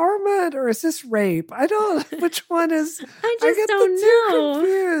empowerment or is this rape? I don't know which one is. I get don't the two know.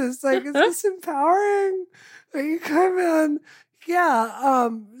 confused. Like, is this empowering? Like, come on. Yeah.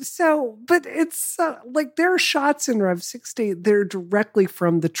 But it's like there are shots in Rev 60. They're directly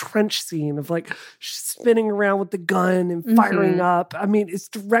from the trench scene of like spinning around with the gun and firing up. I mean, it's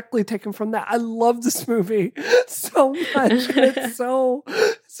directly taken from that. I love this movie so much. It's so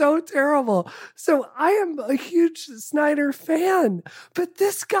terrible. So I am a huge Snyder fan, but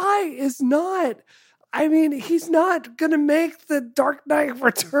this guy is not. I mean, he's not going to make the Dark Knight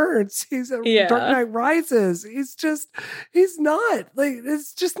Returns. He's a Dark Knight Rises. He's not. Like,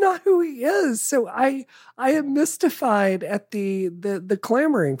 it's just not who he is. So I am mystified at the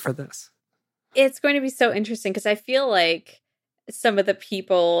clamoring for this. It's going to be so interesting because I feel like some of the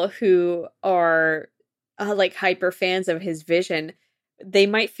people who are like hyper fans of his vision, they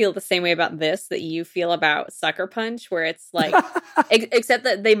might feel the same way about this that you feel about Sucker Punch, where it's like, except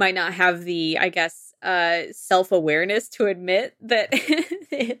that they might not have the, I guess, self-awareness to admit that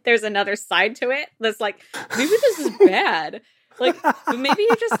there's another side to it that's like, maybe this is bad. Like, maybe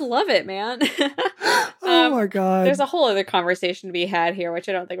you just love it, man. Oh my God. There's a whole other conversation to be had here, which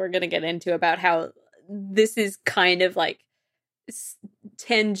I don't think we're going to get into, about how this is kind of like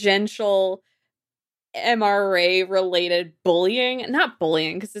tangential MRA related bullying. Not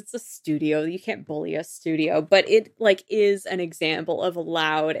bullying, because it's a studio. You can't bully a studio, but it like is an example of a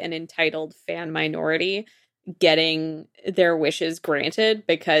loud and entitled fan minority getting their wishes granted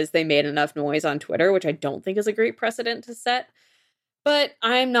because they made enough noise on Twitter, which I don't think is a great precedent to set. But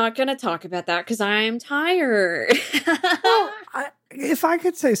I'm not going to talk about that because I'm tired. Well, if I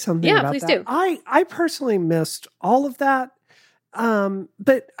could say something about please that. Do. I personally missed all of that.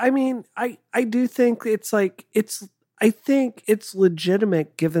 But I mean, I do think I think it's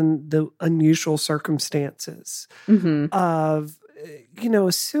legitimate given the unusual circumstances of,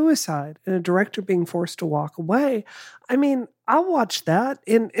 a suicide and a director being forced to walk away. I mean, I'll watch that.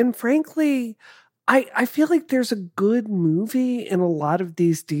 And frankly, I feel like there's a good movie in a lot of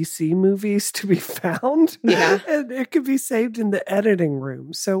these DC movies to be found. Yeah. And it could be saved in the editing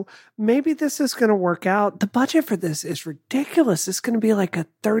room. So maybe this is going to work out. The budget for this is ridiculous. It's going to be like a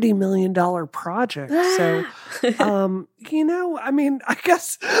 $30 million project. So, I mean, I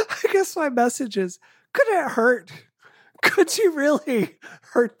guess my message is, could it hurt? Could you really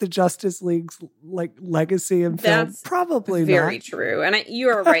hurt the Justice League's like legacy and film? That's probably very not. True. And you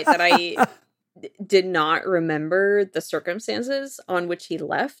are right that I did not remember the circumstances on which he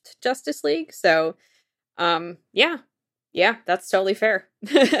left Justice League. So, yeah, that's totally fair.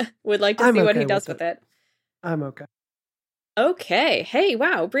 Would like to see what he does with it. I'm okay. Okay. Hey,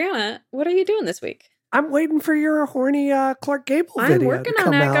 wow, Brianna, what are you doing this week? I'm waiting for your horny Clark Gable video. I'm working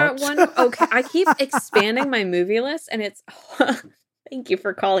on it. I got one. Okay, I keep expanding my movie list, and it's. Thank you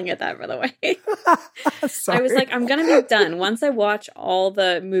for calling it that, by the way. I was like, I'm going to be done. Once I watch all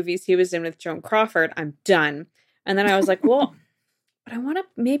the movies he was in with Joan Crawford, I'm done. And then I was like, well, but I want to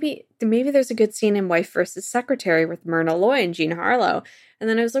maybe there's a good scene in Wife versus Secretary with Myrna Loy and Jean Harlow. And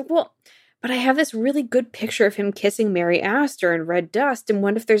then I was like, well, but I have this really good picture of him kissing Mary Astor in Red Dust. And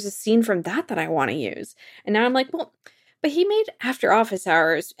what if there's a scene from that I want to use? And now I'm like, well, but he made After Office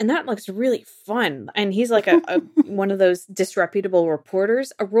Hours, and that looks really fun. And he's like a one of those disreputable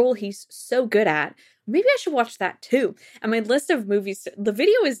reporters, a role he's so good at. Maybe I should watch that too. And my list of movies, the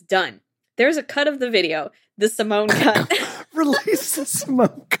video is done. There's a cut of the video, the Simone cut. Release the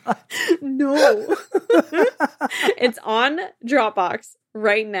Simone cut. No. It's on Dropbox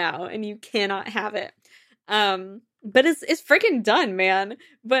right now, and you cannot have it. But it's freaking done, man.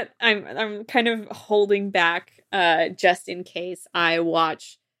 But I'm kind of holding back just in case I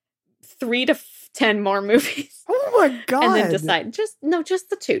watch 3 to 10 more movies. Oh my God. And then decide. Just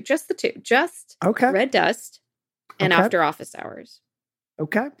the two. Just okay. Red Dust and After Office Hours.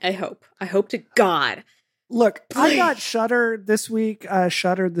 Okay. I hope to God. Look, I got Shudder this week.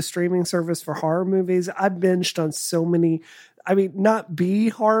 Shudder, the streaming service for horror movies. I binged on so many. I mean, not B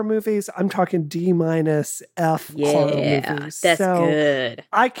horror movies. I'm talking D- F horror movies. That's good.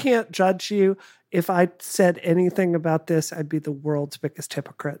 I can't judge you. If I said anything about this, I'd be the world's biggest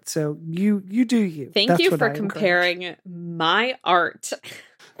hypocrite. So you do you. Thank you for comparing my art.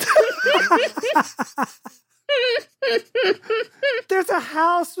 There's a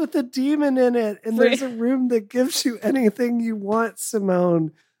house with a demon in it, and there's a room that gives you anything you want,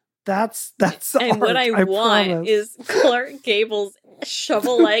 Simone. That's and art, what I want promise. Is Clark Gable's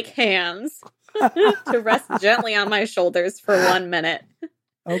shovel-like hands to rest gently on my shoulders for 1 minute.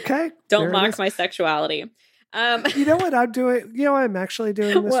 Okay. Don't mock my sexuality. You know what I'm doing? You know what I'm actually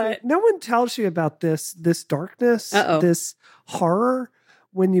doing this week? No one tells you about this darkness, this horror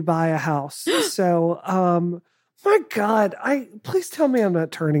when you buy a house. So, my God, please tell me I'm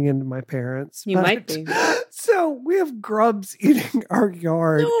not turning into my parents. You might be. So we have grubs eating our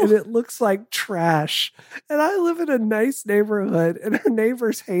yard and it looks like trash. And I live in a nice neighborhood and our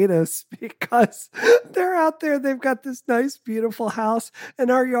neighbors hate us because they're out there. They've got this nice, beautiful house and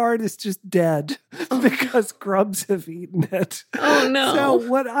our yard is just dead because grubs have eaten it. Oh, no. So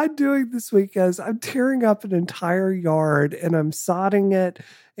what I'm doing this week is I'm tearing up an entire yard and I'm sodding it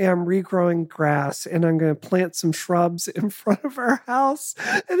and I'm regrowing grass and I'm going to plant some shrubs in front of our house.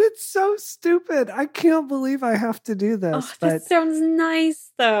 And it's so stupid. I can't believe I have to do this. Oh, that sounds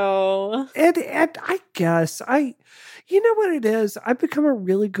nice, though. And I guess you know what it is? I've become a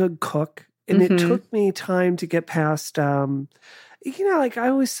really good cook and it took me time to get past, like I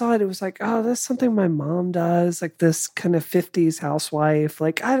always thought it was like, oh, that's something my mom does, like this kind of 50s housewife.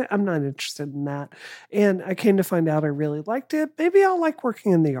 Like I'm not interested in that. And I came to find out I really liked it. Maybe I'll like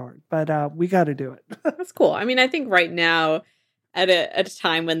working in the yard, but we got to do it. That's cool. I mean, I think right now at a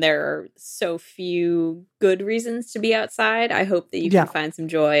time when there are so few good reasons to be outside, I hope that you can find some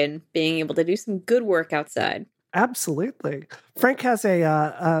joy in being able to do some good work outside. Absolutely. Frank has there's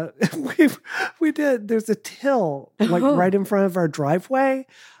a till like right in front of our driveway.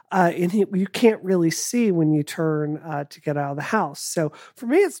 And you can't really see when you turn to get out of the house. So for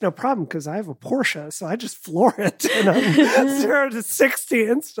me, it's no problem because I have a Porsche. So I just floor it and I'm 0 to 60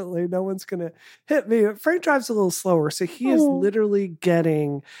 instantly. No one's going to hit me. Frank drives a little slower. So he is literally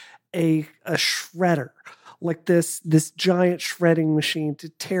getting a shredder. Like this giant shredding machine to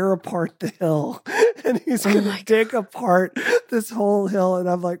tear apart the hill. And he's going to dig apart this whole hill. And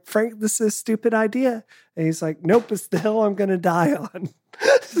I'm like, Frank, this is a stupid idea. And he's like, nope, it's the hill I'm going to die on.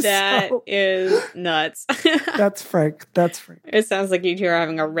 That is nuts. That's Frank. It sounds like you two are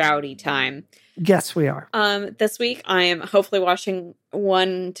having a rowdy time. Yes, we are. This week, I am hopefully watching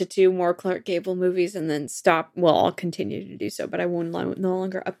 1 to 2 more Clark Gable movies and then stop. Well, I'll continue to do so, but I will no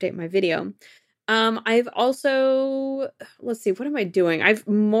longer update my video. I've also, let's see, what am I doing?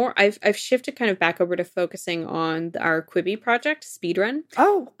 I've shifted kind of back over to focusing on our Quibi project, Speedrun.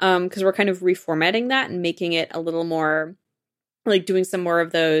 Oh. Because we're kind of reformatting that and making it a little more, like doing some more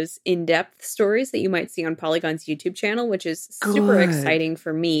of those in-depth stories that you might see on Polygon's YouTube channel, which is super exciting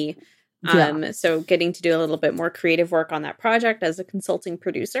for me. So getting to do a little bit more creative work on that project as a consulting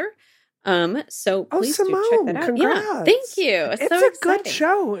producer. So please do check that out. Congrats. Yeah, thank you. It's so a good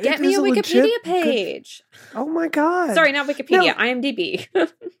show. Get me a Wikipedia page. Oh my God. Sorry, not Wikipedia, IMDb.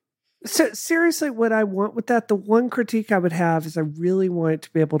 So seriously, what I want with that, the one critique I would have is I really want it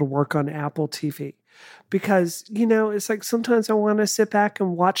to be able to work on Apple TV. Because, it's like sometimes I want to sit back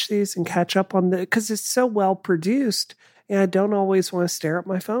and watch these and catch up on because it's so well produced. And I don't always want to stare at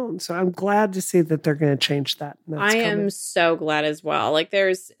my phone. So I'm glad to see that they're going to change that. I am so glad as well. Like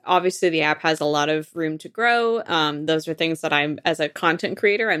there's obviously the app has a lot of room to grow. Those are things that I'm, as a content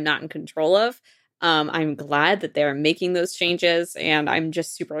creator, I'm not in control of. I'm glad that they're making those changes. And I'm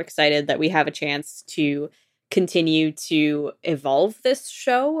just super excited that we have a chance to continue to evolve this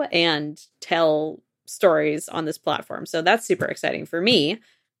show and tell stories on this platform. So that's super exciting for me.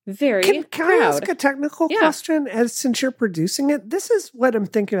 Can I ask a technical question? As since you're producing it, this is what I'm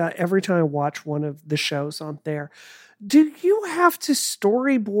thinking about every time I watch one of the shows on there. Do you have to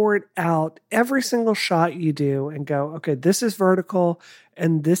storyboard out every single shot you do and go, okay, this is vertical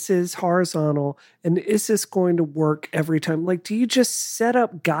and this is horizontal, and is this going to work every time? Like, do you just set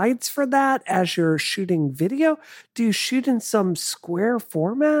up guides for that as you're shooting video? Do you shoot in some square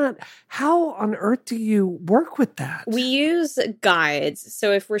format? How on earth do you work with that? We use guides.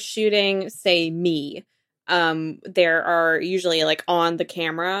 So if we're shooting, say, me, there are usually like on the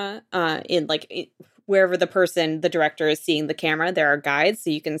camera, wherever the director is seeing the camera, there are guides.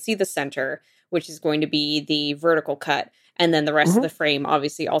 So you can see the center, which is going to be the vertical cut. And then the rest of the frame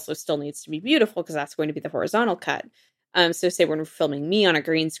obviously also still needs to be beautiful because that's going to be the horizontal cut. So say when we're filming me on a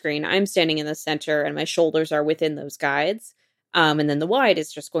green screen, I'm standing in the center and my shoulders are within those guides. And then the wide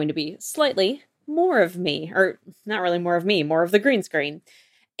is just going to be slightly more of me, or not really more of me, more of the green screen.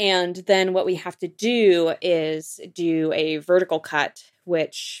 And then what we have to do is do a vertical cut,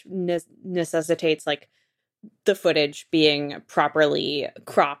 which necessitates like the footage being properly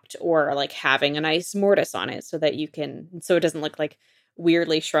cropped or like having a nice mortise on it so it doesn't look like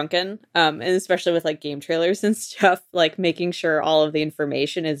weirdly shrunken. And especially with like game trailers and stuff, like making sure all of the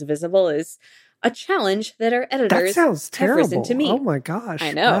information is visible is a challenge that our editors have risen to meet. Oh my gosh.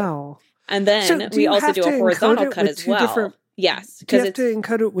 I know. Wow. And then we also do a horizontal cut as well. Yes. Do you have to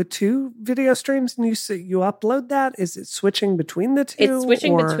encode it with 2 video streams and you upload that? Is it switching between the 2? It's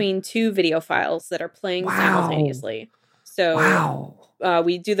switching between 2 video files that are playing simultaneously. So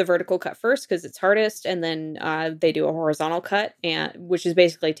we do the vertical cut first because it's hardest, and then they do a horizontal cut, which is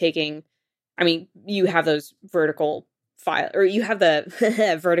basically taking, I mean, you have those vertical file, or you have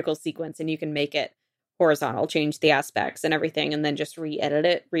the vertical sequence, and you can make it horizontal, change the aspects and everything, and then just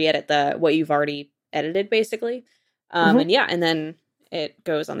re-edit what you've already edited, basically. And then it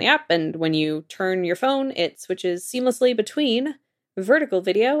goes on the app, and when you turn your phone, it switches seamlessly between vertical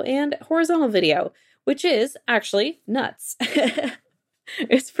video and horizontal video, which is actually nuts.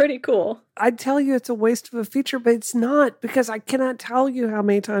 It's pretty cool. I'd tell you it's a waste of a feature, but it's not, because I cannot tell you how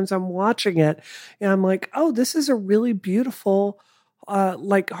many times I'm watching it and I'm like, oh, this is a really beautiful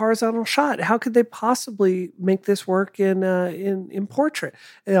horizontal shot. How could they possibly make this work in portrait?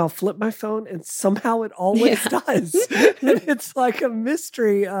 And I'll flip my phone, and somehow it always does. And it's like a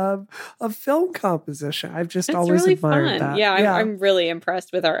mystery of film composition. I've just always really admired that. Yeah, I'm really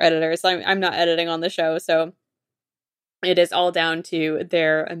impressed with our editors. I'm not editing on the show, so it is all down to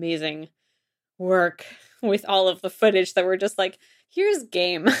their amazing work with all of the footage that we're just like, here's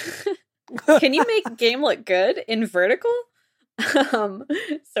game. Can you make game look good in vertical? So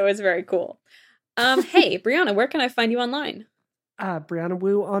it's very cool. Hey, Brianna, where can I find you online? Brianna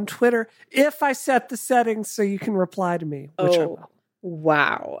Wu on Twitter, if I set the settings so you can reply to me, which I will.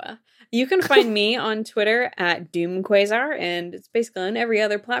 Wow. You can find me on Twitter at DoomQuasar, and it's basically on every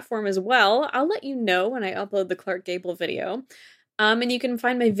other platform as well. I'll let you know when I upload the Clark Gable video. And you can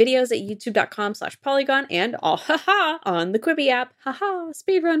find my videos at youtube.com/polygon and on the Quibi app.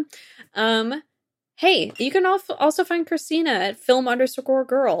 Speedrun. Hey, you can also find Christina at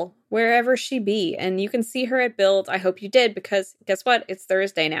film_girl, wherever she be. And you can see her at Build. I hope you did, because guess what? It's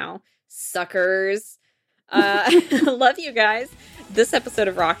Thursday now. Suckers. Love you guys. This episode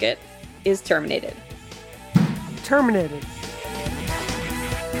of Rocket is terminated. Terminated.